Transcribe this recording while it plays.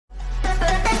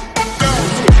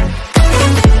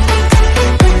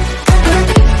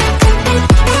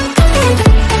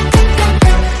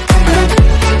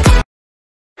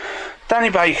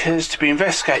Danny Baker's to be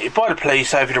investigated by the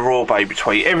police over the Royal Baby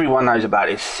tweet. Everyone knows about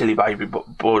this silly baby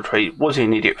boy tweet. Was he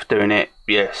an idiot for doing it?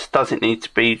 Yes. Does it need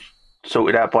to be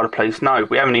sorted out by the police? No.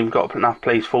 We haven't even got enough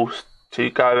police force to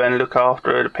go and look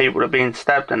after the people that are being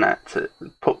stabbed and that, to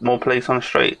put more police on the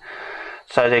street.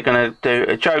 So they're going to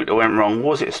do a joke that went wrong.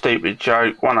 Was it a stupid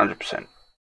joke? 100%.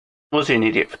 Was he an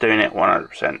idiot for doing it?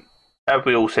 100%. Have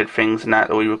we all said things and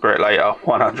that we regret later?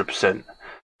 100%.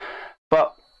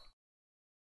 But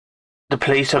the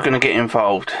police are going to get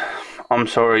involved. I'm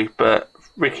sorry, but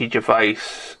Ricky Gervais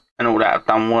and all that have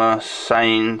done worse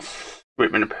sayings,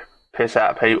 ripping the piss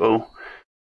out of people.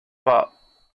 But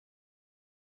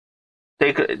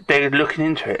they're looking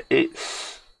into it.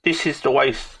 This is the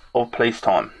waste of police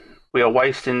time. We are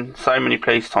wasting so many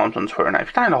police times on Twitter now. If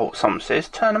you don't know what someone says,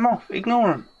 turn them off, ignore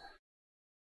them.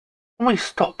 When we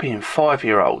stop being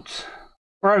 5-year-olds,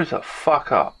 grow the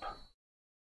fuck up.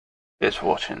 Thanks for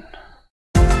watching.